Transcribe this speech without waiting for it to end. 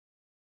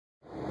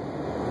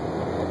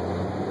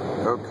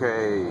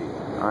Okay,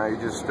 I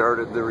just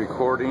started the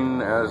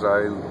recording as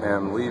I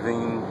am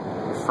leaving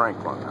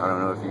Franklin. I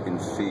don't know if you can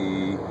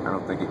see, I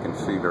don't think you can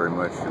see very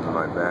much in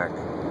my back.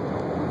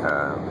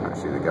 I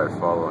see the guy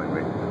following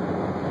me.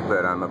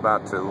 But I'm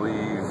about to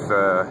leave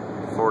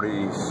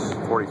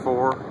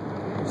 44,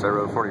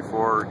 Road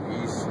 44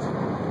 east,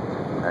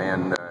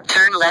 and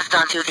turn left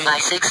onto the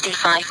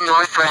I-65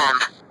 north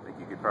ramp. I think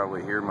you could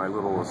probably hear my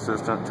little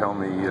assistant tell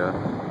me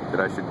that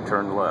I should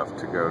turn left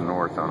to go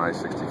north on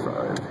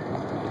I-65.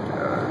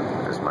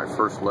 This is my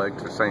first leg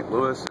to St.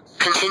 Louis.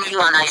 Continue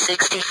on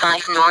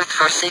I-65 north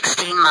for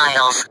 16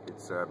 miles.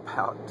 It's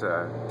about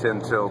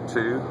 10 till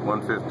 2,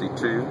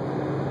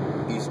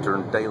 1:52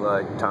 Eastern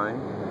Daylight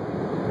Time.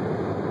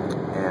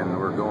 And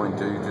we're going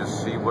to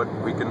just see what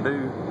we can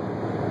do.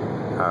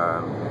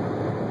 I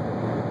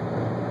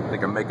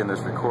think I'm making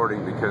this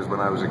recording because when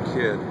I was a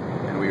kid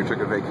and we took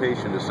a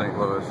vacation to St.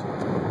 Louis,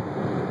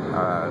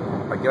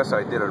 I guess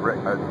I did a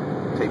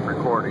tape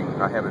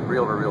recording. I have a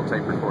reel-to-reel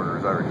tape recorder,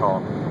 as I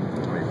recall.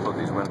 Let me put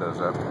these windows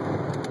up.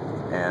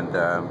 And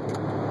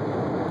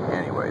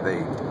anyway,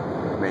 they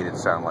made it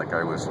sound like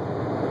I was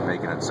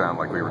making it sound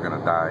like we were going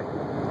to die.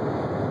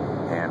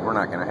 And we're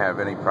not going to have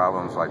any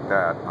problems like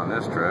that on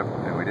this trip,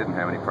 and we didn't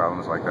have any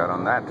problems like that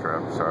on that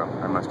trip, so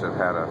I must have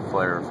had a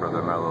flair for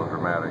the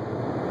melodramatic.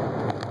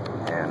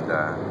 And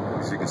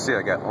as you can see,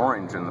 I got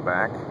orange in the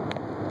back,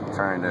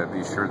 trying to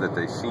be sure that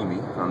they see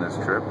me on this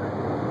trip.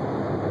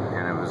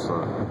 And it was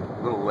a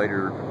little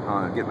later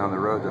getting on the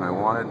road than I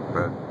wanted,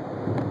 but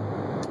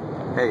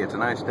hey, it's a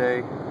nice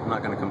day. I'm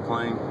not going to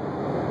complain.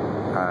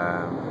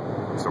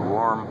 It's a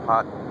warm,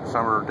 hot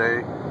summer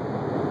day,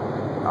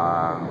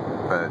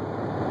 but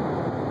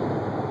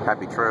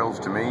happy trails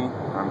to me.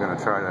 I'm going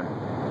to try to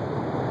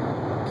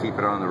keep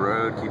it on the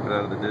road, keep it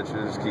out of the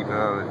ditches, keep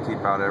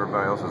out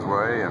everybody else's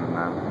way, and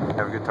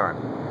have a good time.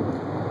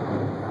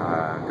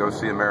 Go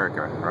see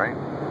America, right?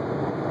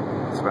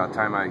 It's about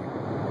time I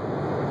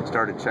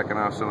started checking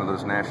off some of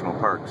those national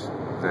parks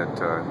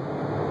that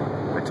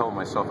I told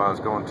myself I was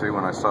going to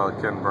when I saw a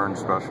Ken Burns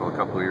special a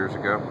couple of years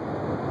ago.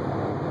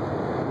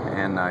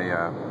 And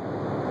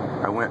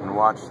I went and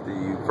watched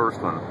the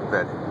first one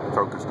that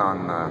focused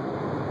on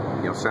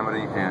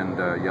Yosemite and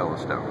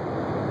Yellowstone.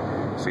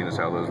 Seeing as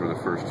how those were the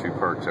first two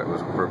parks that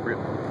was appropriate.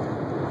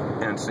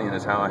 And seeing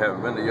as how I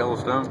haven't been to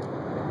Yellowstone,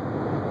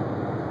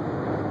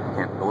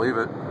 can't believe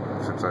it,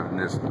 since I've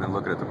just been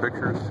looking at the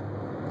pictures.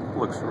 It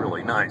looks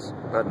really nice,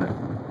 doesn't it?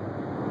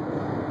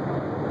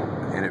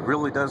 And it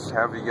really does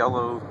have a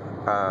yellow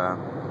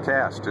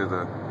cast to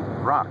the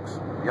rocks,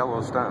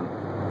 Yellowstone,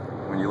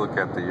 when you look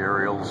at the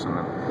aerials and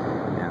the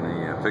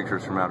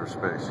pictures from outer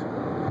space.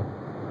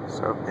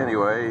 So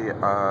anyway,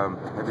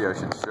 maybe I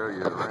should show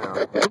you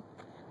around.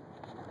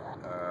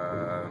 I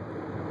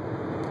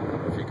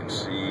don't know if you can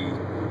see.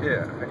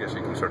 Yeah, I guess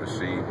you can sort of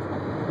see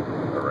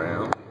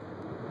around.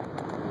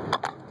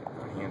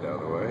 Hand out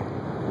of the way.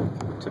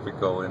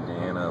 Typical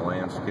Indiana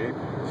landscape.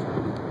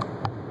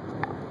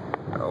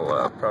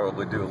 I'll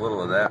probably do a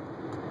little of that.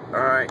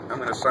 Alright, I'm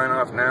going to sign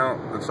off now.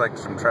 Looks like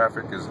some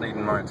traffic is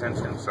needing my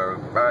attention, so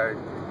bye.